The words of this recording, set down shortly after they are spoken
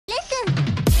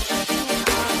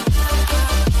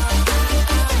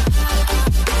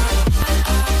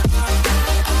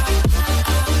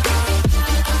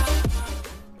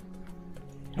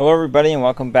Hello everybody and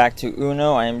welcome back to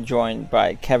Uno. I am joined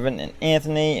by Kevin and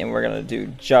Anthony and we're going to do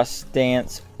Just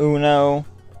Dance Uno.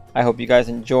 I hope you guys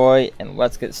enjoy and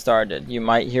let's get started. You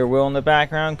might hear Will in the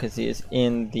background because he is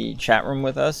in the chat room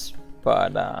with us,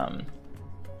 but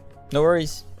no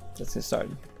worries. Let's get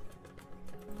started.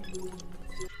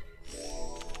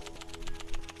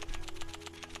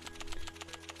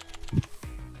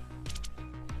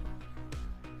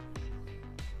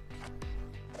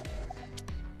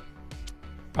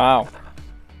 Wow.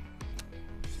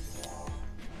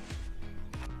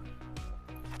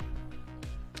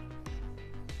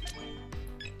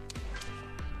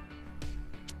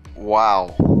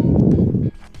 Wow.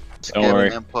 Don't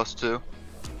worry. +2.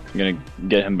 I'm gonna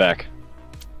get him back.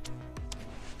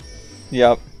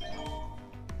 Yep.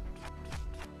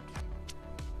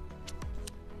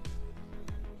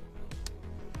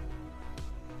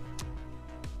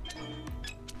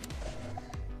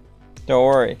 Don't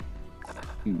worry.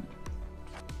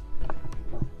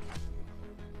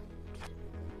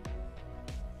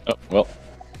 Oh, well.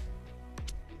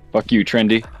 Fuck you,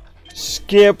 Trendy.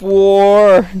 Skip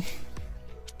war.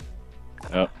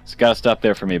 Oh, it's gotta stop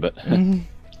there for me, but...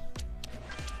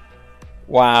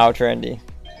 Wow, Trendy.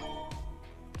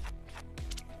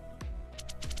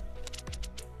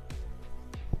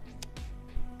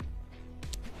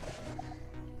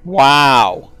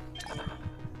 Wow.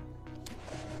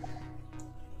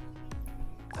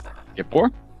 Get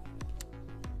 4?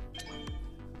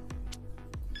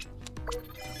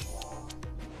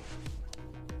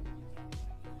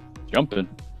 Jumping.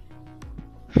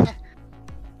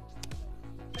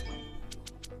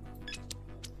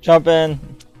 Jump in.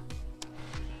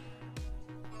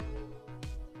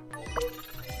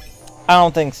 I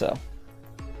don't think so.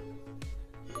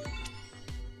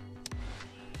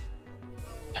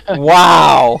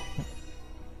 Wow.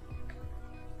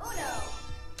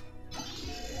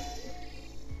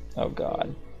 Oh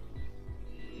god.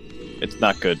 It's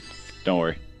not good. Don't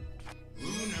worry.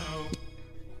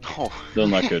 Oh. Still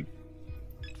not good.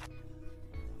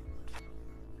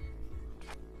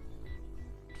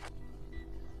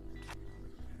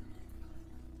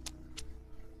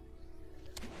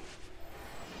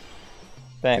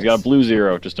 Thanks. He's got a blue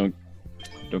 0. Just don't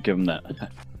give him that.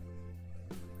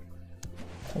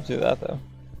 Don't do that though.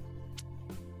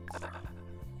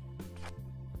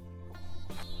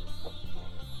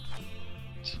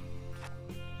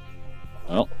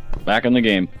 Well, back in the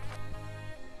game.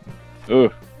 Ooh.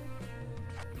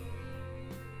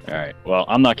 Alright, well,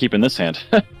 I'm not keeping this hand.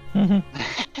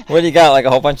 What do you got? Like a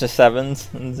whole bunch of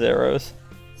 7s and 0s?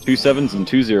 2 7s and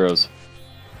 2 0s.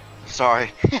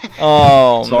 Sorry.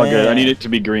 Oh, It's all man. good. I need it to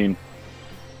be green.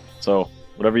 So,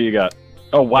 whatever you got.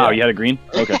 Oh, wow, Yeah. you had a green?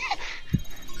 Okay.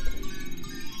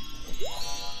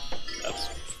 That's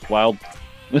wild.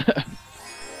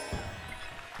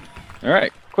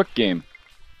 Alright, quick game.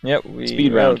 Yep, we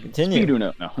Speed will round. continue. Speed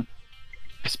Uno. No.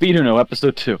 Speed Uno,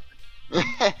 episode 2.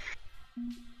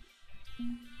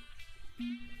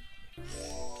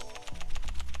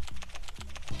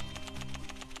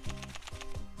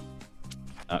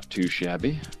 Not too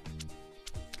shabby.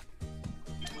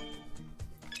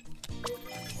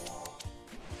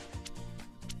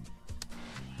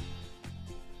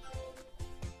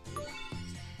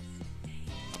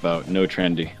 About no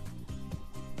trendy.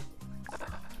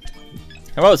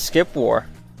 How about skip war?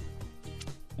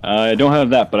 I don't have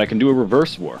that, but I can do a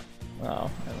reverse war.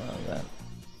 Wow, I don't know that.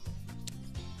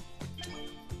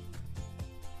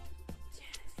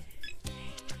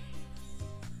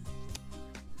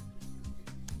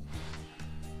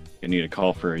 You need a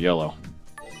call for a yellow.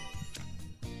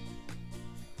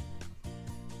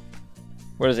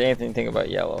 What does Anthony think about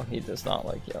yellow? He does not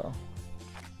like yellow.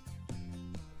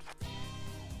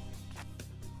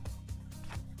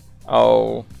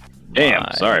 Oh. Damn,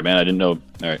 my. sorry man, I didn't know.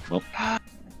 Alright, well.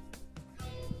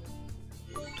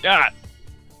 God!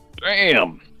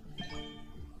 Damn!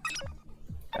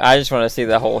 I just want to see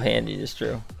the whole hand you just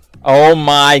drew. Oh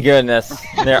my goodness.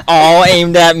 They're all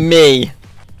aimed at me.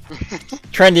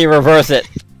 Trendy, reverse it.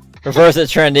 Reverse it,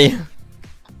 Trendy.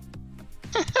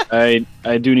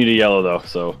 I do need a yellow though,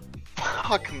 so.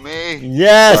 Fuck me.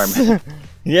 Yes! Sorry,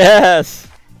 Yes!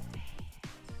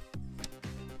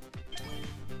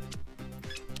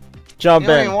 Jump You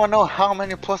don't in. even want to know how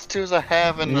many +2s I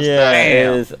have in this Yeah, bag.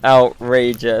 it is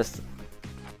outrageous.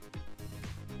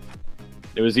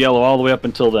 It was yellow all the way up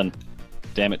until then.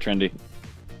 Damn it, Trendy.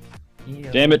 Yeah.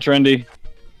 Damn it, Trendy.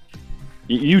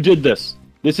 You did this.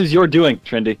 This is your doing,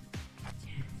 Trendy.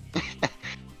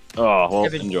 Oh, well,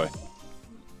 Kevin. enjoy.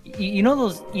 You know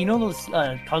those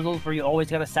puzzles where you always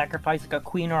gotta sacrifice like a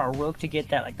queen or a rook to get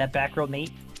that back row mate?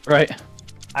 Right.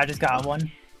 I just got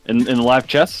one. In the live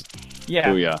chess? Yeah.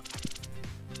 Oh yeah.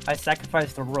 I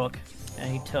sacrificed the rook,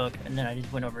 and he took, and then I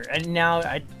just went over. And now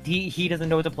he doesn't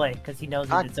know what to play because he knows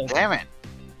that God it's over. damn it.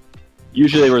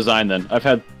 Usually they resign then. I've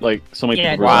had like so many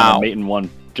Yeah, people resign wow. on mate in one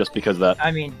just because of that.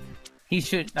 I mean, he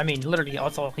should. I mean, literally,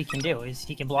 that's all he can do is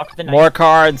he can block the knight, More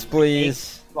cards,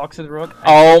 please. blocks with the rook.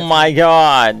 Oh my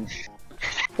god.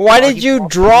 Why did you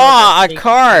draw a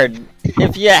card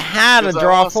if you had a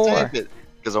draw 4?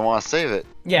 Because I want to save it.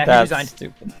 Yeah, he That's resigned.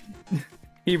 stupid.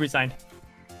 He resigned.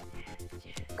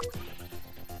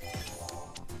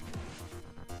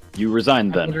 You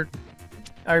resigned then.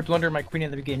 I blundered my queen in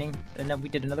the beginning, and then we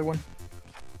did another one.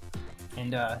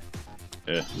 And yeah,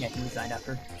 he resigned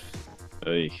after.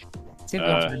 Hey. See what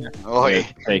else is in there. Oi.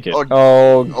 Take it. Oh,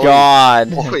 Oh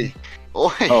god. oi.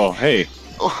 Oi. Oh, hey.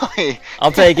 Oi.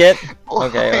 I'll take it. Oi.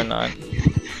 Okay, or not.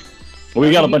 Well,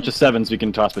 we got a bunch of 7s we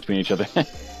can toss between each other.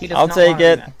 He does I'll not take want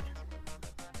it.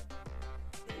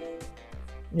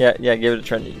 that. Yeah, give it a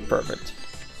Trendy. Perfect.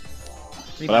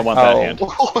 But I want that Oh. hand.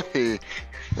 Oi.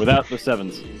 Without the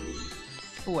 7s.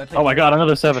 Ooh, I played Oh my god,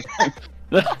 another 7.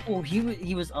 Oh,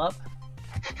 he was up,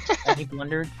 and he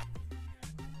blundered.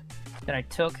 Then I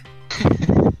took,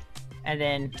 and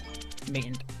then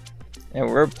mated. And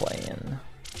we're playing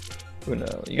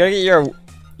Uno. You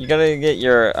gotta get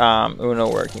your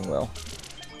Uno working, Will.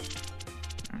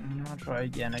 I'll try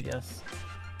again, I guess.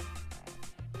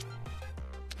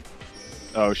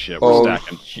 Oh shit, we're Oh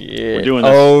stacking. shit. We're doing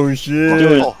this. Oh shit. We're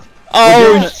doing it. Oh, Oh We're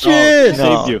doing it. shit. Oh,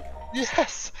 No. saved you.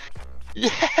 yes.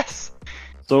 Yes.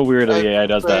 So weird that the AI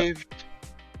does that. Saved.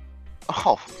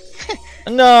 Oh.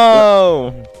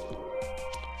 No.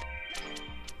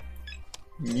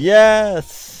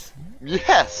 Yes.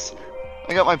 Yes.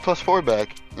 I got my +4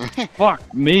 back.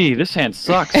 Fuck me, this hand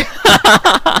sucks.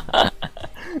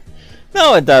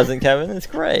 No, it doesn't, Kevin. It's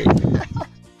great.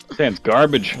 This hand's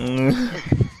garbage. There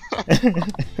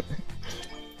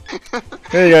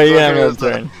you go. You have another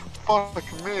turn. Fuck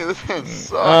me, this hand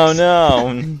sucks. Oh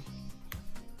no.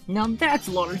 Now that's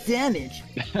a lot of damage.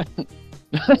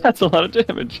 That's a lot of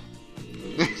damage.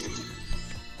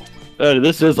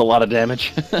 This is a lot of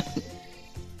damage.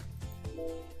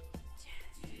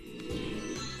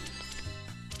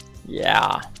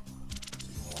 Yeah.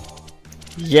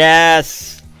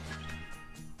 Yes.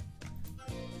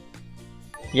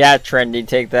 Yeah, Trendy,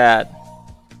 take that.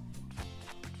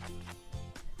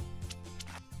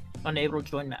 Unable to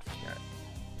join match. Alright.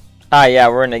 Ah, yeah,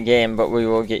 we're in a game, but we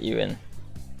will get you in.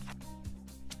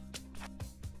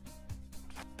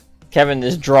 Kevin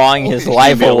is drawing his Oh,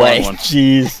 life be a long away. one.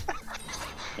 Jeez.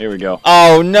 Here we go.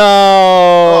 Oh no!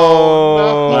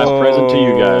 Oh, no. My present to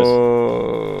you guys.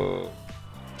 Oh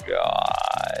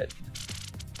God.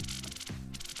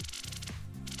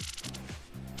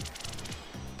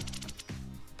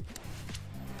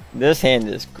 This hand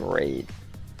is great.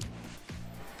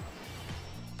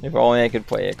 If only I could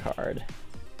play a card.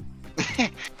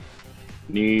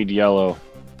 Need yellow.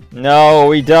 No,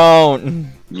 we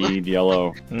don't. Need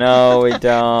yellow. No, we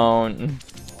don't.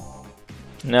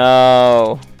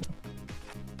 No.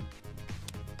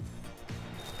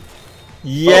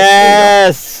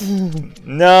 Yes.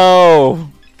 No.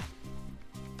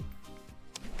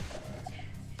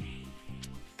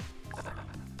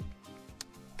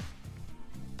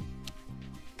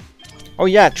 Oh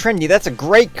yeah, Trendy. That's a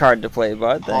great card to play,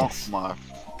 bud. Thanks. Oh my.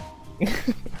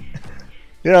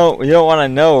 You don't want to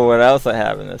know what else I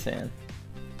have in this hand.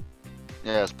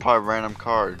 Yeah, it's probably random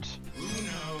cards.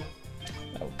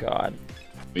 Oh God.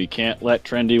 We can't let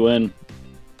Trendy win.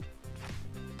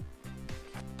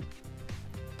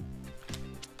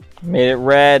 Made it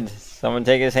red. Someone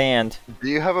take his hand. Do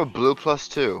you have a blue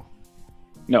 +2?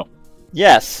 No,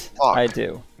 Yes, Fuck. I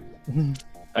do.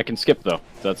 I can skip though.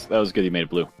 That was good. You made it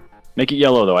blue. Make it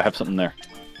yellow though. I have something there.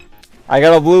 I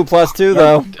got a blue +2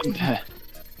 though.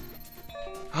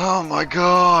 Oh my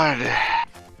god.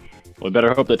 We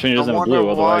better hope that Trinity doesn't I have wonder blue,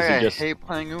 otherwise why he just. I hate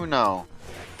playing Uno.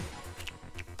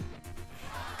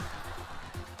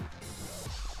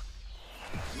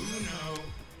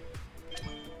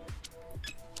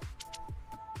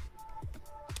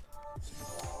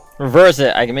 Reverse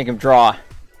it. I can make him draw.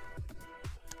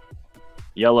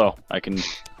 Yellow. I can.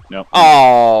 No.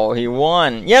 Oh, he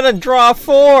won. You had to draw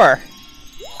 4.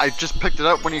 I just picked it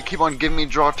up when you keep on giving me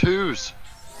draw 2s.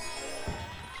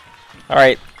 All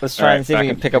right, let's try Alright, and see if we back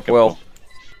can and pick up Will.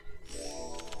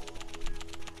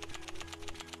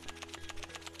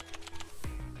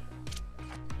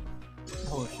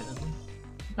 Oh shit.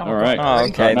 All right. Oh,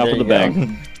 okay. Starting out There with you a go.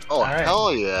 bang. Oh, Alright.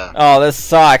 hell yeah. Oh, this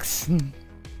sucks.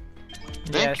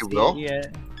 Thank you, Will. Yeah.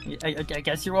 I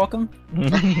guess you're welcome.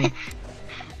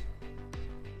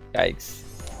 Yikes.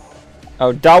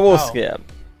 Oh, double Oh. skip.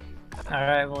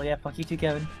 Alright, well, yeah, fuck you too,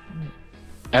 Kevin.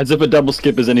 As if a double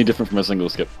skip is any different from a single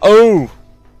skip. Oh!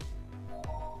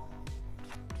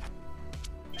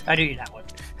 I knew that one.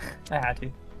 I had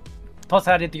to. Plus,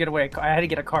 I had to get away. I had to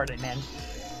get a card in, man. You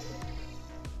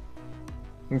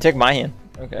can take my hand.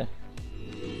 Okay.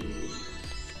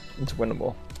 It's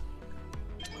winnable.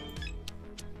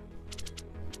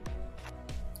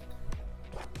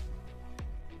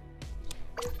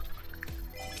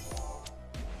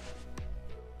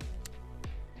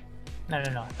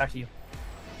 No. Back to you.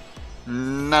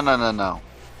 No.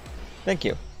 Thank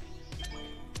you.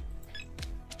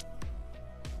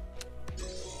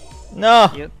 No!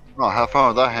 Yep. Oh, have fun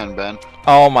with that hand, Ben.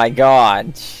 Oh my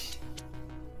god.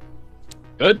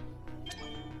 Good.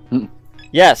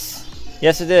 Yes.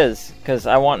 Yes it is. Because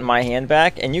I want my hand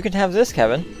back. And you can have this,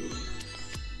 Kevin.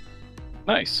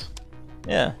 Nice.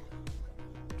 Yeah.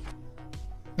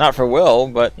 Not for Will,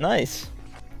 but nice.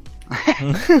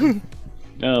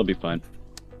 That'll be fine.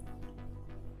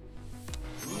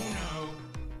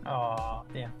 Oh,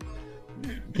 damn.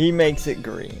 He makes it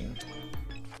green.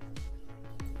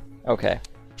 Okay.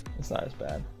 It's not as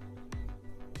bad.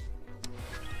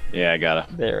 Yeah, I gotta.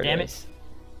 There it Damn it. is.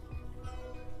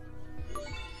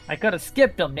 I could have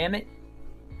skipped him, damn it.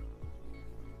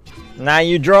 Now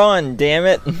you drawing, damn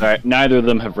it. Alright, neither of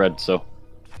them have red, so.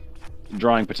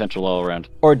 Drawing potential all around.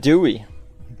 Or do we?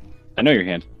 I know your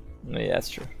hand. Yeah, that's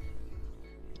true.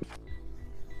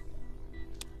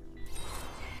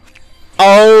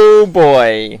 Oh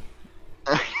boy.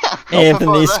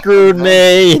 Anthony screwed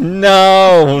me.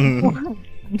 No.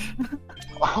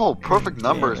 Oh, perfect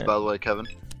numbers, Damn it. by the way, Kevin.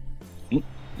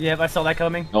 Yeah, I saw that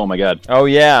coming. Oh my god. Oh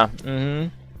yeah. Mm-hmm.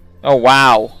 Oh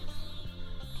wow.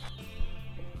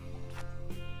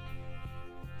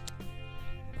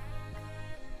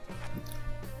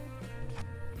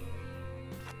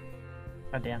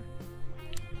 Oh, damn.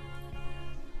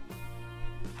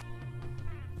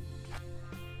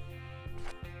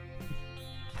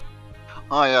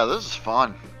 Oh yeah, this is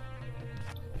fun.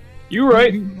 You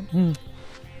right.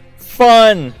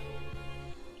 Fun.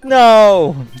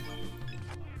 No.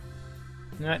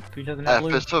 Alright, who doesn't have F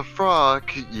blue? is for frog,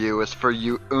 U is for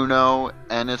you Uno,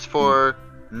 N is for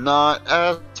not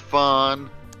as fun.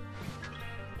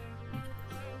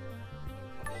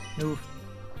 Oof.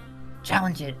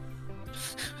 Challenge it.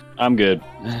 I'm good.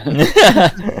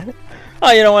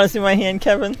 Oh, you don't want to see my hand,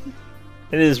 Kevin?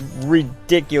 It is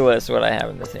ridiculous what I have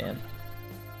in this hand.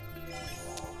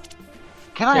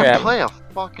 Can I Yeah. play a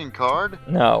fucking card?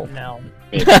 No. No.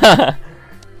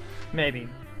 Maybe.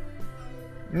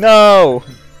 No.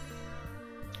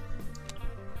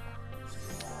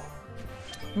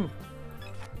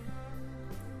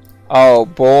 Oh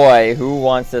boy, who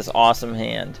wants this awesome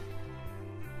hand?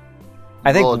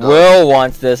 I think Will does. Will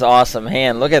wants this awesome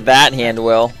hand. Look at that hand,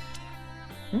 Will.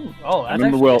 Ooh, oh, that's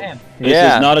Remember, actually Will, a damn. this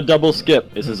Yeah. is not a double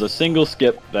skip. This is a single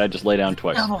skip that I just lay down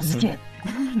twice. Double skip.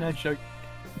 No joke.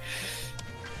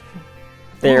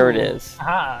 There it Ooh. is.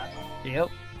 Aha. Yep.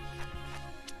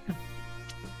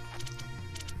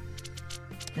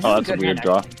 This Oh, is that's a good weird hand,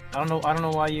 draw. actually. I don't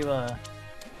know why you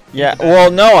Yeah,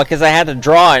 well, no, because I had to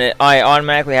draw and I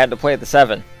automatically had to play the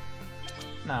 7.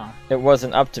 no. It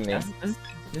wasn't up to me.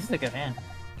 This is a good hand.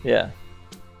 Yeah.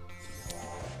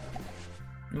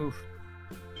 Oof.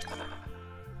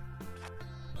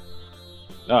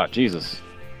 Oh, Jesus.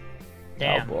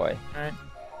 Damn. Oh boy. Alright.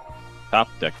 Top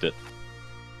decked it.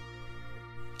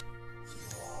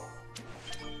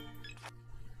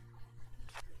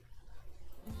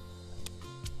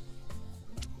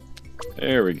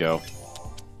 There we go.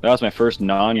 That was my first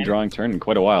non-drawing turn in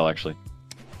quite a while, actually.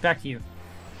 Back to you.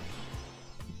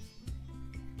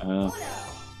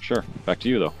 Sure. Back to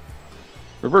you, though.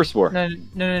 Reverse war. No.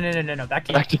 Back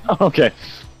to you. Back to okay.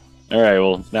 All right.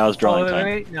 Well, now it's drawing wait, time.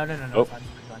 wait. No. Oh. It's fine.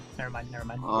 Never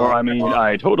mind. Or I mean,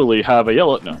 I totally have a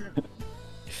yellow. No.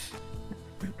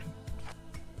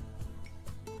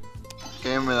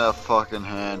 Give me that fucking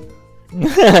hand.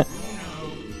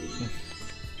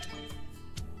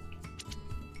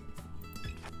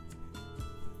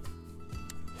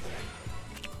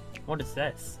 What is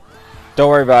this? Don't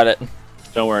worry about it.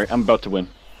 Don't worry. I'm about to win.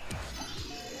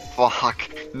 Fuck.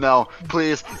 No,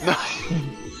 please. No.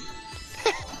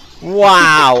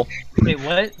 Wow. Wait,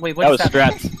 what? Wait, what That is was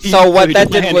that? strats. So what he that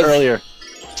took my did hand was- earlier.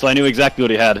 So I knew exactly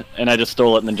what he had, and I just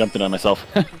stole it and then jumped it on myself.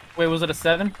 Wait, was it a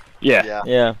 7? yeah, Yeah.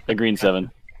 Yeah. a green 7.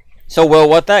 So Will,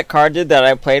 what that card did that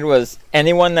I played was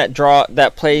anyone that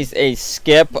plays a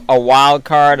skip, a wild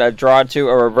card, a draw 2,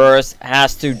 a reverse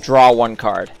has to draw 1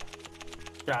 card.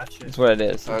 Gotcha. That's what it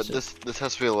is. Alright, It's just- this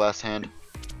has to be the last hand.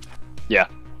 Yeah,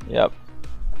 Yep.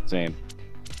 same.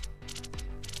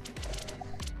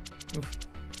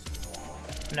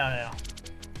 No.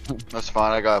 That's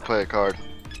fine. I gotta play a card.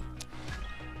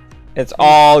 It's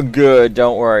all good.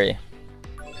 Don't worry.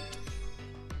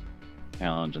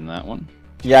 Challenge in that one.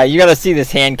 Yeah, you gotta see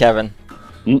this hand, Kevin.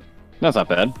 That's not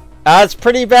bad. That's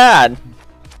pretty bad.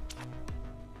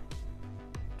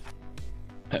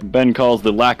 Ben calls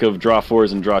the lack of draw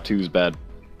 4s and draw 2s bad.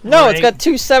 No, it's Right. got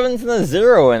 2 7s and a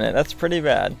 0 in it. That's pretty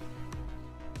bad.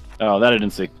 Oh, that I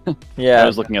didn't see. Yeah. I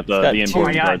was looking at the got two- important Oh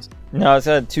my God. cards. No, it's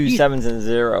got 2 7s and a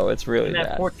 0. It's really We have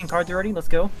bad. 14 cards already. Let's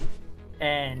go.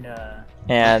 And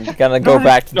And gonna go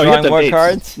back to No, you have drawing to more have 8s.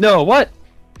 cards. No, what?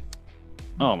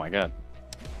 Oh my god.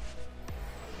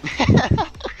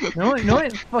 no,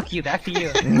 fuck you. Back to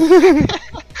you.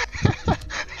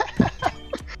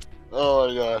 Oh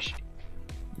my gosh.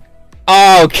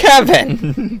 Oh,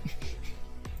 Kevin!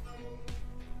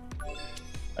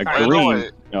 A Alright, green. don't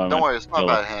worry. No, Don't worry, it's not a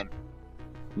yellow. bad hand.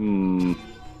 Hmm.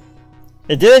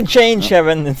 It didn't change,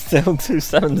 Kevin. It's still 2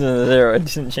 7s and a 0. It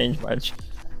didn't change much.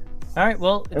 All right.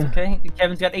 Well, it's okay.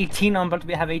 Kevin's got 18. I'm about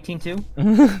to have 18 too.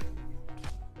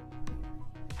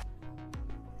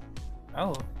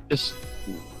 Oh. Just.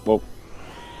 Whoa.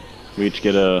 We each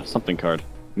get a something card.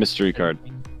 Mystery card.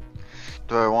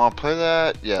 Do I want to play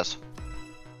that? Yes.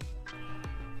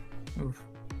 Oof.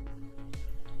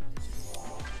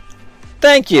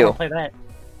 Thank I'll you. play that.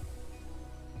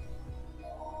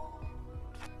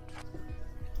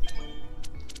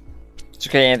 It's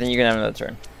okay, Anthony. You can have another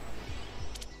turn.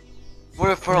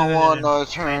 What if I don't No, want no. another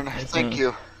turn? Thank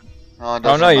you. Oh, it Oh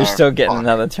doesn't no, you're matter. still getting Fuck.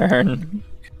 another turn.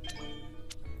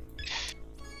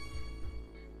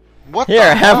 What Here,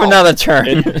 the have hell? another turn.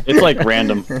 It's like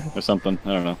random or something. I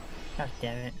don't know. God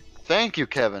damn it. Thank you,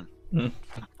 Kevin.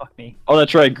 Fuck me. Oh,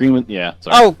 that's right. Green with. Yeah.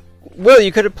 Sorry. Oh, Will,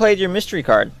 you could have played your mystery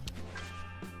card.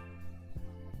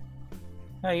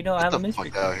 Oh, you know I Get have a the mystery.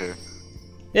 fuck out of here.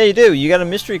 Yeah, you do. You got a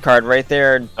mystery card right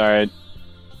there. Sorry.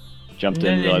 Jumped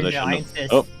in. No, Realized I I shouldn't have.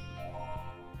 insist. Oh.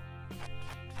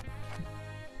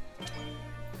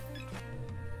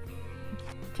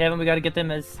 Kevin, we gotta get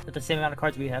them as at the same amount of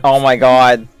cards we have. Oh my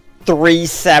god. 3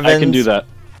 7s. I can do that.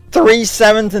 3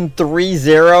 7s and 3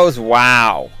 0s.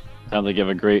 Wow. Sounds like you have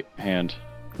a great hand.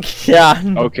 Yeah.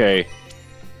 Okay.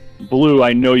 Blue,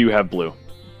 I know you have blue.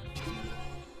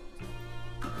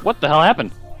 What the hell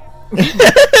happened?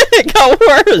 It got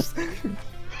worse.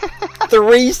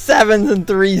 3 7s and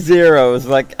 3 0s.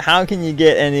 Like, how can you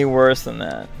get any worse than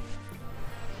that?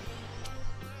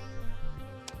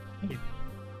 Thank you.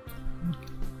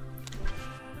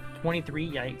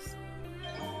 23. Yikes.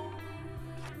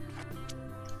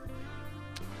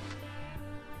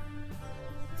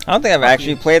 I don't think I've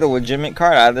actually played a legitimate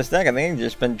card out of this deck. I think I've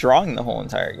just been drawing the whole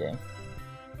entire game.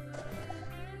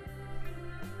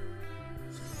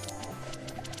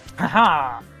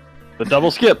 Haha. The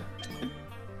double skip.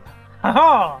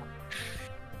 Haha.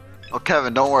 Oh,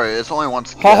 Kevin, don't worry. It's only one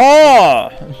skip. Ha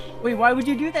ha! Wait, why would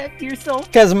you do that to yourself?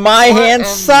 Because my What hand in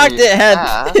sucked. the It had.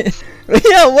 ass?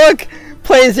 Yeah, look.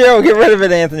 Play 0. Get rid of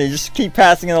it, Anthony. Just keep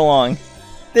passing it along.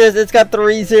 It's got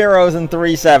 3 0s and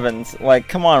 3 7s. Like,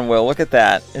 come on, Will. Look at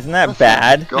that. Isn't that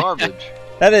bad? Garbage.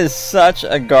 That is such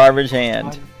a garbage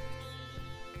hand.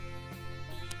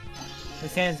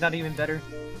 This hand's not even better.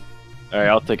 Alright,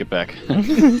 I'll take it back.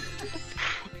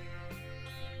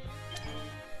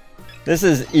 This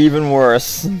is even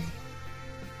worse.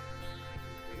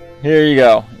 Here you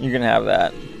go. You can have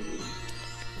that.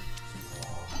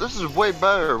 This is way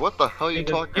better. What the hell are you Here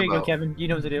you go, talking here you go, about? Kevin. You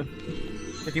know what to do.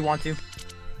 If you want to.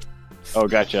 Oh,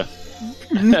 gotcha.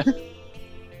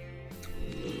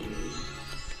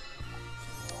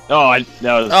 Oh,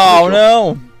 that was Oh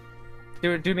ritual.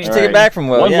 no! Do me. Just take it Alright. back from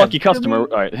Will. One Yeah. lucky customer.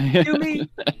 Alright. Do me.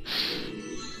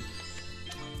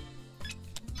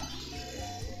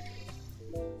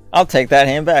 I'll take that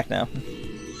hand back now.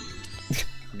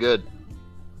 Good.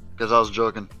 Because I was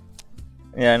joking.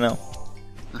 Yeah, I know.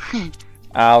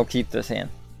 I'll keep this hand.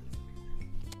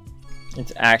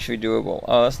 It's actually doable.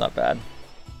 Oh, that's not bad.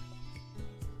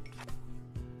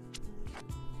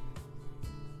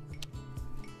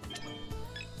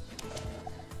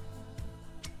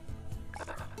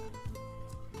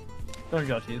 Don't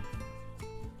draw two.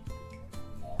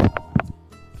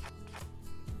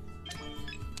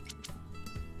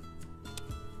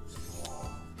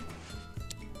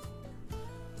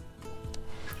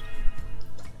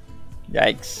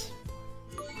 Yikes.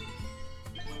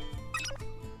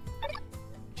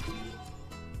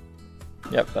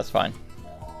 Yep, that's fine.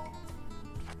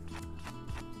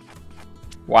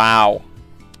 Wow.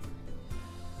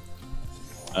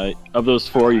 Of those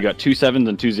 4, you got 2 7s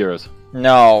and 2 0s.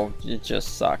 No, it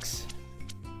just sucks.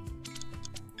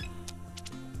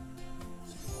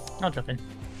 I'll jump in.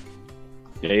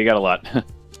 Yeah, you got a lot.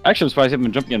 Actually, I'm surprised I haven't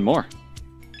been jumping in more.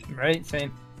 Right,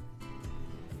 same.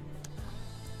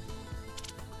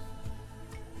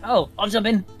 Oh, I'll jump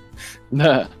in.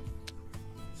 Nah.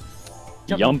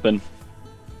 Jump. Yumping.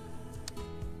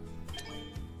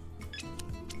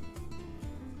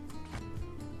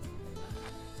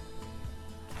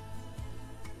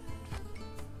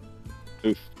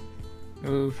 Oof.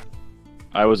 Oof.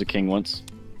 I was a king once.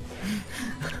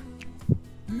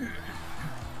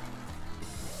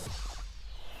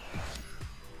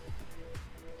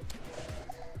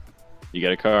 You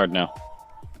get a card now.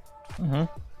 Mm-hmm.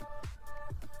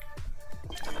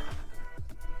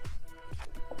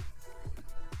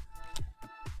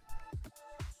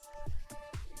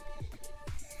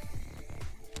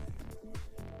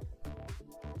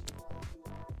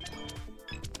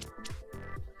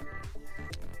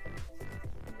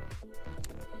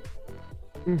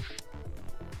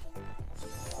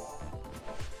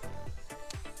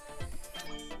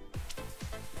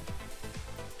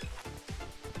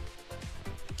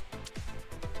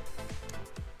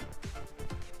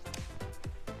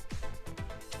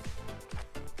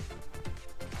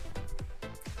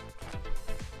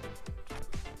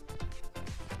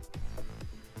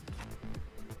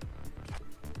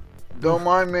 Don't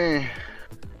mind me.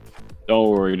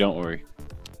 Don't worry, don't worry.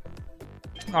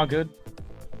 All good.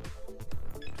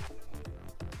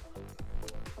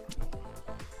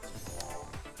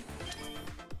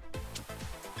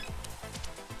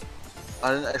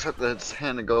 I didn't expect this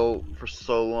hand to go for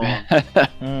so long.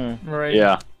 Mm. Right.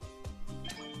 Yeah.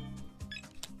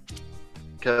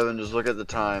 Kevin, just look at the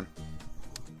time.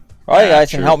 Well, you guys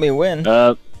true. can help me win.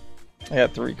 Uh, I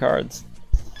got 3 cards.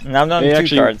 And I'm down hey, to 2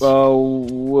 actually, cards.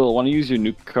 we'll want to use your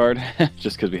nuke card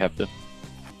just because we have to.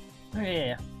 Oh,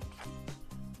 yeah.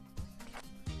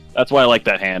 That's why I like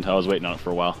that hand. I was waiting on it for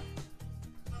a while.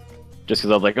 Just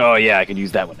because I was like, oh yeah, I can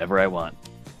use that whenever I want.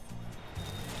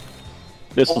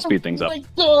 This will speed things up. Oh my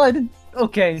god!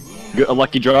 Okay. A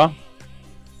lucky draw?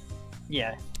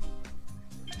 Yeah.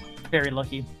 Very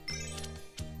lucky.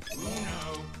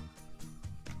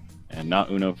 And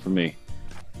not Uno for me.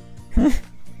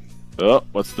 Oh,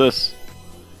 what's this?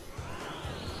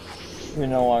 We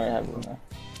no longer have Uno.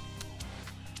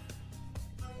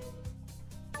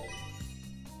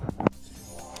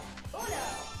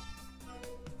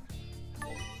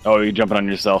 Oh, you're jumping on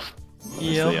yourself.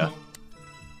 Yep. Yeah.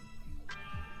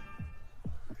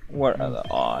 What are the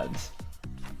odds?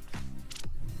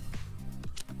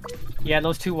 Yeah,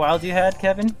 those 2 wilds you had,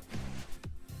 Kevin.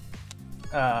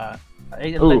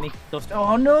 It Ooh. let me those.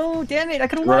 Oh no! Damn it! I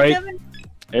could have won, Right. Kevin.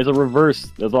 It's a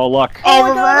reverse. That's all luck. Oh,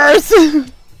 reverse!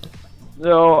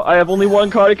 No, I have only 1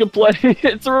 card I can play.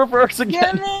 It's a reverse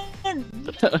again.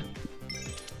 Kevin!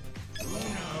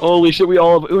 Holy shit, we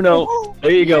all have Uno.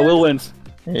 There you go, Yes. Will wins.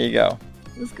 Here you go.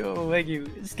 Let's go, thank you.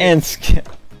 And skip.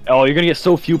 Oh, you're gonna get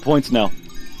so few points now.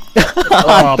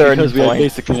 Oh, 30 because we had points.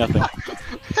 basically nothing.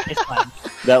 It's fine.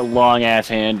 That long ass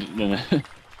hand. Alright.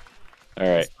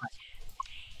 It's fine.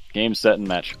 Game, set, and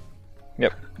match.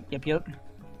 Yep.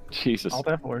 Jesus. All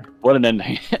that for. What an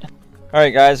ending.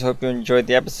 Alright guys, hope you enjoyed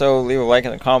the episode. Leave a like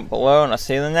and a comment below, and I'll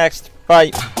see you in the next.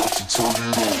 Bye!